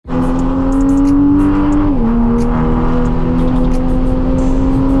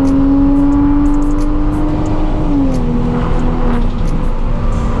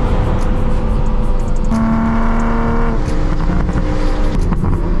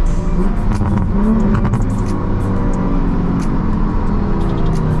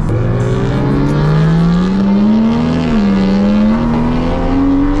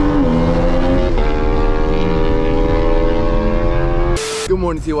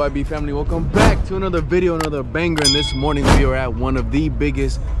YB family, welcome back to another video, another banger. And this morning we are at one of the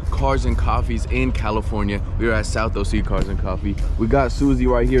biggest cars and coffees in California. We are at South OC Cars and Coffee. We got Susie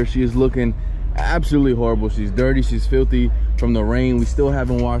right here. She is looking absolutely horrible. She's dirty, she's filthy from the rain. We still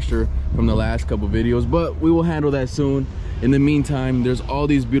haven't washed her from the last couple videos, but we will handle that soon. In the meantime, there's all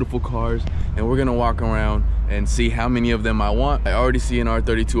these beautiful cars and we're gonna walk around and see how many of them I want. I already see an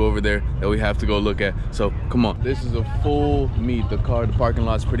R32 over there that we have to go look at. So come on. This is a full meet. The parking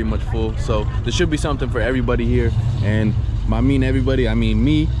lot's pretty much full. So there should be something for everybody here. And I mean everybody, I mean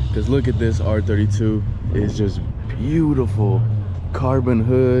me, because look at this R32. It's just beautiful. Carbon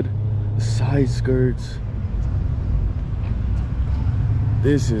hood, side skirts.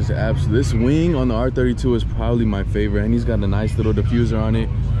 This is absolutely, this wing on the R32 is probably my favorite, and he's got a nice little diffuser on it.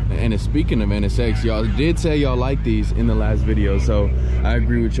 And speaking of NSX, y'all did say y'all like these in the last video, so I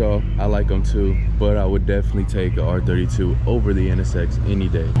agree with y'all. I like them too, but I would definitely take a R32 over the NSX any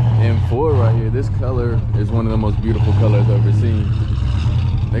day. M4 right here, this color is one of the most beautiful colors I've ever seen.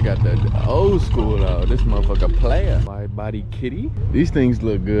 They got that old school out. This motherfucker player. Wide body kitty. These things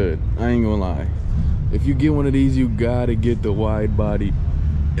look good, I ain't gonna lie. If you get one of these, you gotta get the wide body.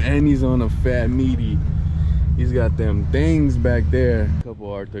 And he's on a fat meaty. He's got them things back there. A couple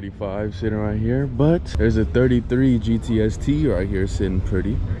R35s sitting right here, but there's a 33 GTST right here sitting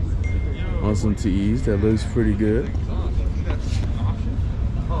pretty on some TEs. That looks pretty good.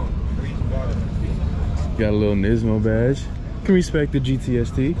 Got a little Nismo badge. Can respect the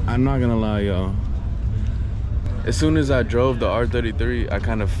GTST. I'm not gonna lie, y'all. As soon as I drove the R33, I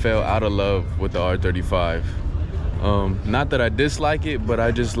kind of fell out of love with the R35. Not that I dislike it, but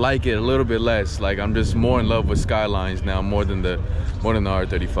I just like it a little bit less. Like I'm just more in love with Skylines now, more than the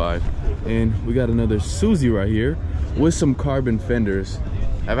R35. And we got another Susie right here with some carbon fenders.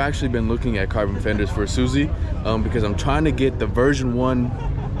 I've actually been looking at carbon fenders for Susie because I'm trying to get the version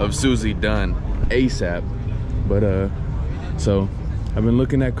 1 of Susie done ASAP. But so I've been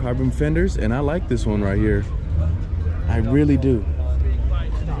looking at carbon fenders and I like this one right here. I really do.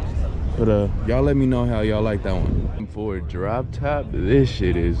 But y'all let me know how y'all like that one. For a drop top, this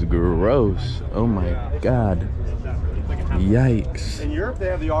shit is gross. Oh my god. Yikes. In Europe they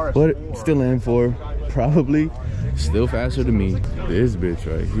have the RS4. But still M4, probably still faster than me. This bitch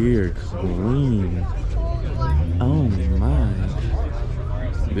right here, clean. Oh my.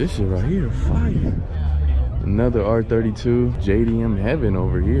 This shit right here, fire. Another R32, JDM heaven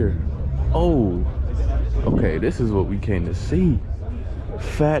over here. Oh, okay, this is what we came to see.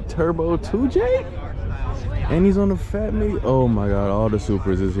 Fat turbo 2J, and he's on a fat meat. Oh my god, all the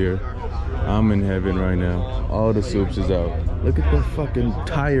Supras is here. I'm in heaven right now. All the Supes is out. Look at the fucking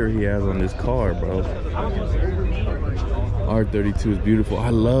tire he has on this car, bro. R32 is beautiful. I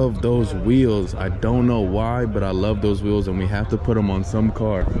love those wheels. I don't know why, but I love those wheels, and we have to put them on some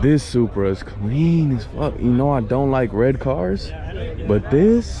car. This Supra is clean as fuck. You know I don't like red cars, but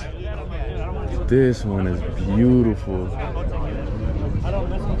this one is beautiful.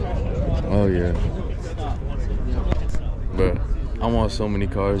 Oh yeah. But I want so many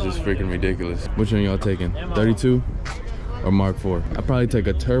cars, it's freaking ridiculous. Which one y'all taking? 32 or Mark IV? I'd probably take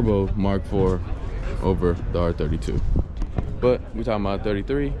a turbo Mark IV over the R32. But we talking about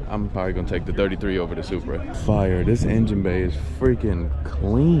 33, I'm probably gonna take the 33 over the Supra. Fire, this engine bay is freaking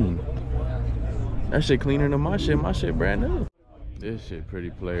clean. That shit cleaner than my shit brand new. This shit pretty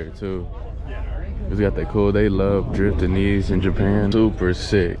player too. It's got that cool, they love drifting these in Japan. Super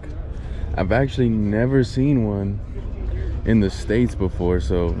sick. I've actually never seen one in the States before,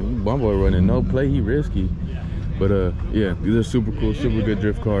 so my boy running no play, he risky. But yeah, these are super cool, super good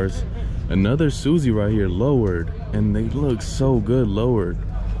drift cars. Another Susie right here, lowered, and they look so good lowered.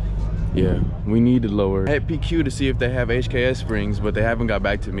 Yeah, we need to lower. I hit PQ to see if they have HKS springs, but they haven't got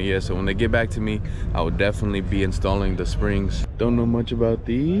back to me yet. So when they get back to me, I will definitely be installing the springs. Don't know much about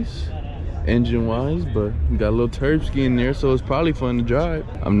these engine wise, but got a little Turbski in there, so it's probably fun to drive.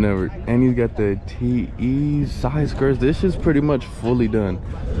 And he's got the TE side skirts. This is pretty much fully done.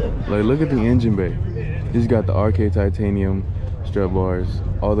 Like, look at the engine bay. He's got the RK titanium strut bars,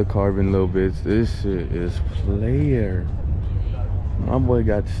 all the carbon little bits. This shit is player. My boy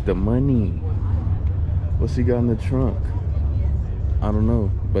got the money. What's he got in the trunk? I don't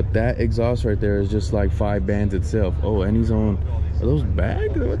know, but that exhaust right there is just like 5 bands itself. Oh, and he's on, are those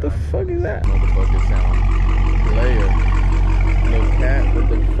bags? What the fuck is that? Motherfucker sound player. Little cat with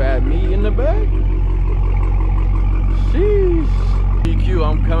the fat meat in the back. Sheesh. PQ,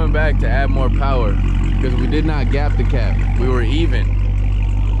 I'm coming back to add more power because we did not gap the cap. We were even.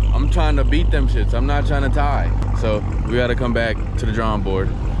 I'm trying to beat them shits. I'm not trying to tie. So we gotta come back to the drawing board.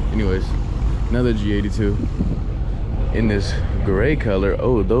 Anyways, another G82 in this gray color.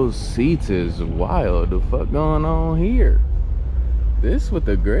 Oh, those seats is wild. The fuck going on here? This with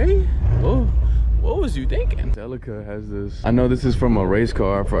the gray? Whoa, what was you thinking? Celica has this. I know this is from a race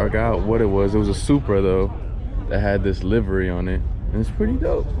car. I forgot what it was. It was a Supra though that had this livery on it, and it's pretty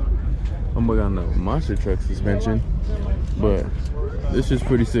dope. I'm working on the monster truck suspension, but this is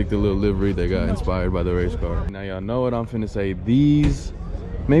pretty sick, the little livery that got inspired by the race car. Now y'all know what I'm finna say. These,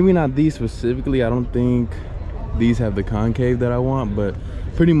 maybe not these specifically, I don't think these have the concave that I want, but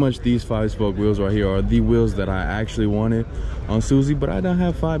pretty much these 5-spoke wheels right here are the wheels that I actually wanted on Susie, but I don't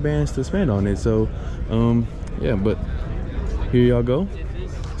have 5 bands to spend on it. So yeah, but here y'all go.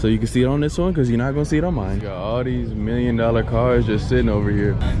 So you can see it on this one, because you're not gonna see it on mine. Got all these $1 million cars just sitting over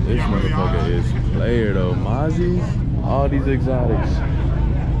here. This motherfucker is player though. Mazzi's, all these exotics.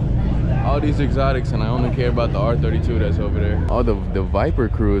 All these exotics, and I only care about the R32 that's over there. All the Viper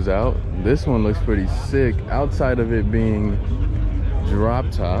crew is out. This one looks pretty sick. Outside of it being drop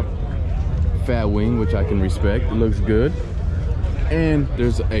top, fat wing, which I can respect. It looks good. And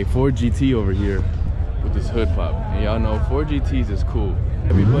there's a Ford GT over here with this hood pop. And y'all know Ford GTs is cool.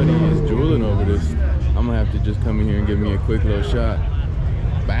 Everybody is drooling over this. I'm gonna have to just come in here and give me a quick little shot.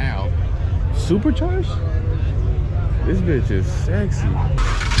 Bow. Supercharged? This bitch is sexy.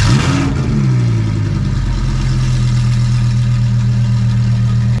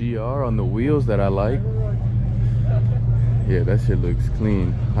 GR on the wheels that I like. Yeah, that shit looks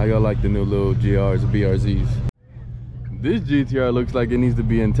clean. How y'all like the new little GRs, BRZs? This GTR looks like it needs to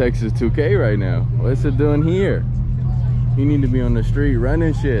be in Texas 2K right now. What's it doing here? You need to be on the street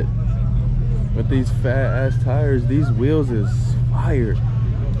running shit. With these fat ass tires, these wheels is fire.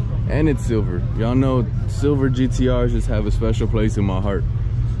 And it's silver. Y'all know silver GTRs just have a special place in my heart.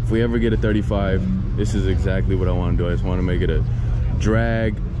 If we ever get a 35, this is exactly what I want to do. I just want to make it a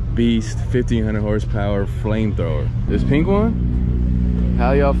drag beast 1500 horsepower flamethrower. This pink one,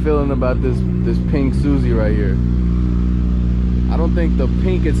 how y'all feeling about this pink Susie right here? I don't think the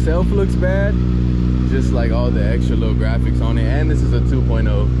pink itself looks bad, just like all the extra little graphics on it, and this is a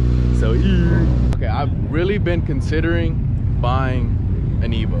 2.0, so yeah. Okay, I've really been considering buying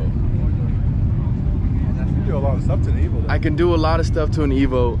an Evo. You can do a lot of stuff to an Evo though. I can do a lot of stuff to an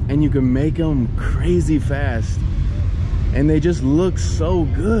Evo, and you can make them crazy fast, and they just look so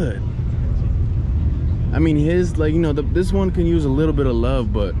good. I mean, his, like, you know, this one can use a little bit of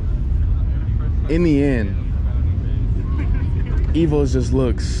love, but in the end, Evos just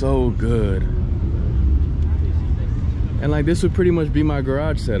look so good. And like, this would pretty much be my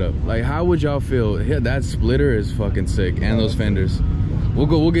garage setup. Like, how would y'all feel? Yeah, that splitter is fucking sick, and those fenders.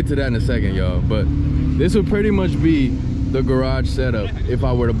 We'll get to that in a second, y'all. But this would pretty much be the garage setup if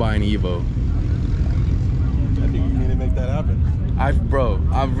I were to buy an Evo. I think you need to make that happen.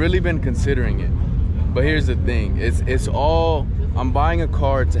 I've really been considering it. But here's the thing, it's all, I'm buying a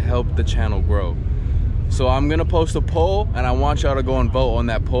car to help the channel grow. So I'm gonna post a poll, and I want y'all to go and vote on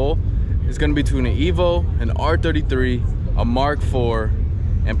that poll. It's gonna be between an Evo, an R33, a Mark IV,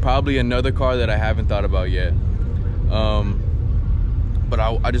 and probably another car that I haven't thought about yet. But I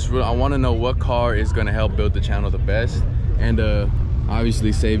want to know what car is gonna help build the channel the best, and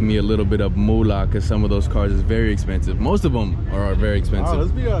obviously save me a little bit of moolah, because some of those cars is very expensive. Most of them are very expensive. Oh,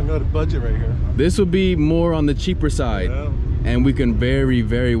 let's be on the budget right here. This would be more on the cheaper side, yeah. And we can very,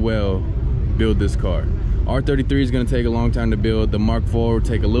 very well build this car. R33 is going to take a long time to build. The Mark IV will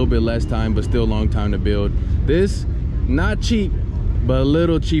take a little bit less time, but still a long time to build. This, not cheap, but a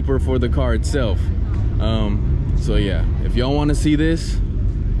little cheaper for the car itself. So yeah, if y'all want to see this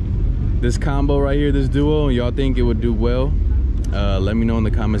combo right here, this duo, and y'all think it would do well, let me know in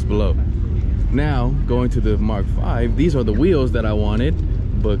the comments below. Now, going to the Mark V, these are the wheels that I wanted,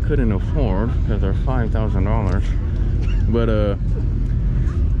 but couldn't afford, because they're $5,000. But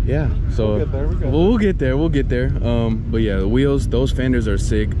yeah, so we'll get there. But yeah, the wheels, those fenders are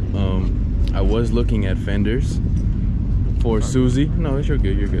sick. I was looking at fenders for Susie. No, you're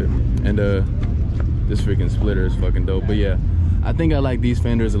good. And this freaking splitter is fucking dope. But yeah, I think I like these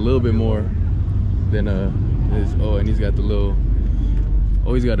fenders a little bit more than his. Oh, and he's got the little,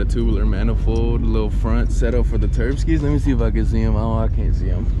 he's got a tubular manifold, little front setup for the turb skis. Let me see if I can see him. Oh, I can't see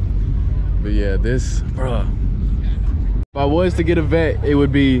him. But yeah, this, bruh. If I was to get a vet, it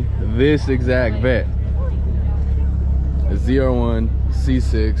would be this exact vet. A ZR1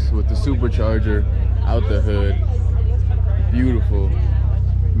 C6 with the supercharger out the hood. Beautiful.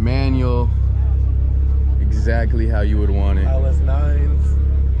 Manual. Exactly how you would want it. LS9s.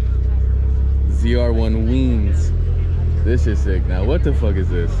 ZR1 wings. This is sick. Now, what the fuck is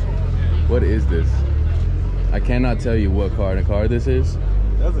this? What is this? I cannot tell you what car this is.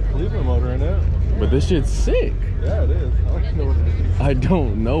 That's a Cleveland motor in it. But this shit's sick. Yeah, it is. I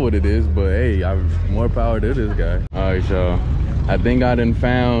don't know what it is, but hey, more power to this guy. All right, y'all. I think I done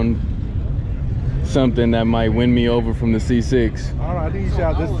found something that might win me over from the C6. I don't know. I think you should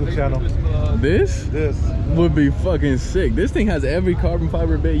have this to the channel. This? This would be fucking sick. This thing has every carbon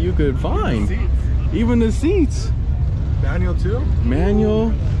fiber bit you could find. Even the seats. Manual too?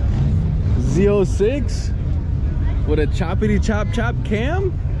 Manual. Z06 with a choppity chop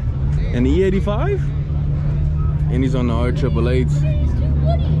cam. And the E85. And he's on the R888s.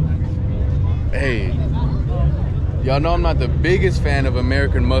 Hey, y'all know I'm not the biggest fan of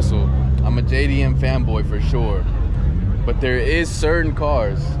American Muscle. I'm a JDM fanboy for sure. But there is certain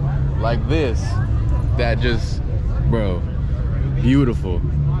cars like this that just, bro, beautiful.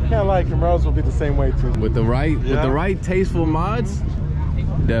 Can't lie, Camaros will be the same way too. With the right tasteful mods,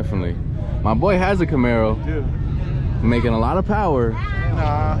 definitely. My boy has a Camaro, dude, making a lot of power.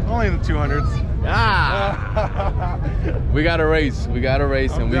 Nah, only in the 200s. Ah! we got a race, and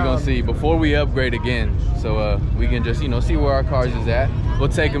we're gonna see before we upgrade again. So we can just, you know, see where our cars is at. We'll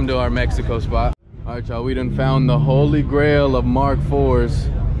take them to our Mexico spot. All right, y'all, we done found the holy grail of Mark IVs.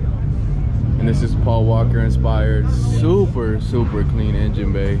 And this is Paul Walker inspired, super clean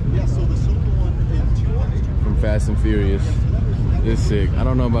engine bay from Fast and Furious. This is sick. I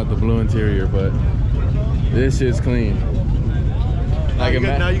don't know about the blue interior, but this shit's clean. Like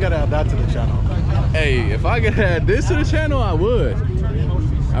now you gotta add that to the channel. Hey, if I could add this to the channel, I would.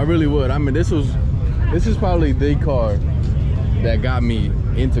 I really would. I mean, this is probably the car that got me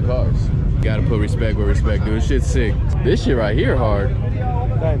into cars. You gotta put respect where respect due. This shit's sick. This shit right here hard.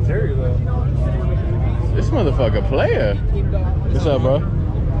 That interior though. This motherfucker player. What's up, bro?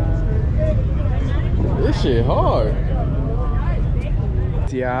 This shit hard.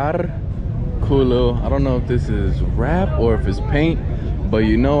 Tiar Kulo. I don't know if this is wrap or if it's paint, but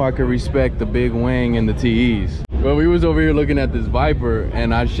you know I could respect the big wing and the TEs. But we was over here looking at this Viper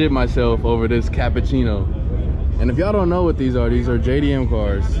and I shit myself over this Cappuccino. And if y'all don't know what these are JDM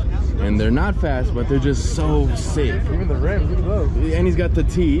cars. And they're not fast, but they're just so sick. Even the rims, look at those. And he's got the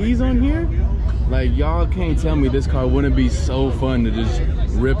TEs on here. Like, y'all can't tell me this car wouldn't be so fun to just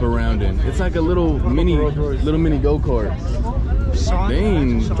rip around in. It's like a little mini go-kart.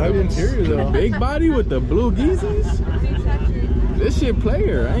 Dang, Type interior though. Big body with the blue geezers. This shit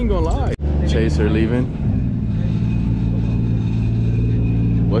player, I ain't gonna lie. Chaser leaving.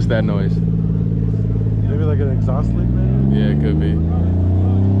 What's that noise? Maybe like an exhaust leak, maybe? Yeah, it could be.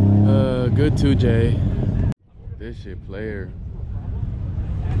 Good 2J. This shit player.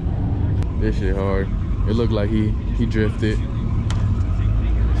 This shit hard. It looked like he drifted.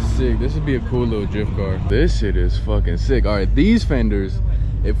 Sick. This would be a cool little drift car. This shit is fucking sick. All right, these fenders,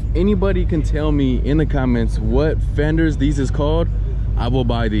 if anybody can tell me in the comments what fenders these is called, I will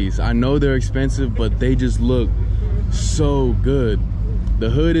buy these. I know they're expensive, but they just look so good. The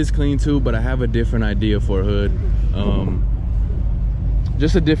hood is clean too, but I have a different idea for a hood.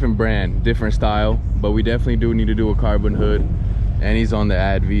 Just a different brand, different style, but we definitely do need to do a carbon hood. And he's on the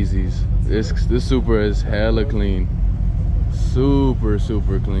Ad VZs. This Supra is hella clean. Super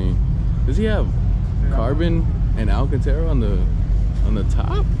clean. Does he have carbon and Alcantara on the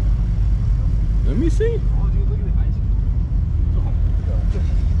top? Let me see.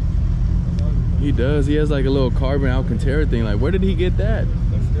 He does. He has like a little carbon Alcantara thing. Like, where did he get that?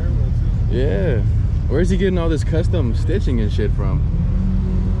 Yeah. Where's he getting all this custom stitching and shit from?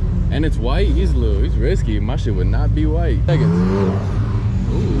 And it's white. He's risky. My shit would not be white. Seconds. Ooh.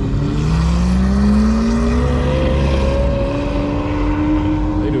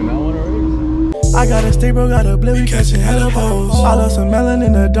 They do not want to race. I got a stick, bro, got a blip, we catching hella poles. I love some melon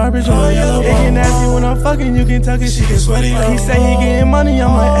in the dark, bitch, on a yellow. It get nasty when I'm fucking, you can tell cause she get sweaty. He say he getting money,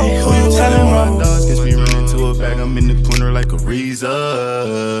 I'm like, hey, who you telling, bro? Dogs gets me running to a bag, I'm in the corner like a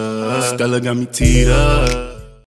Reza. Stella got me teed up.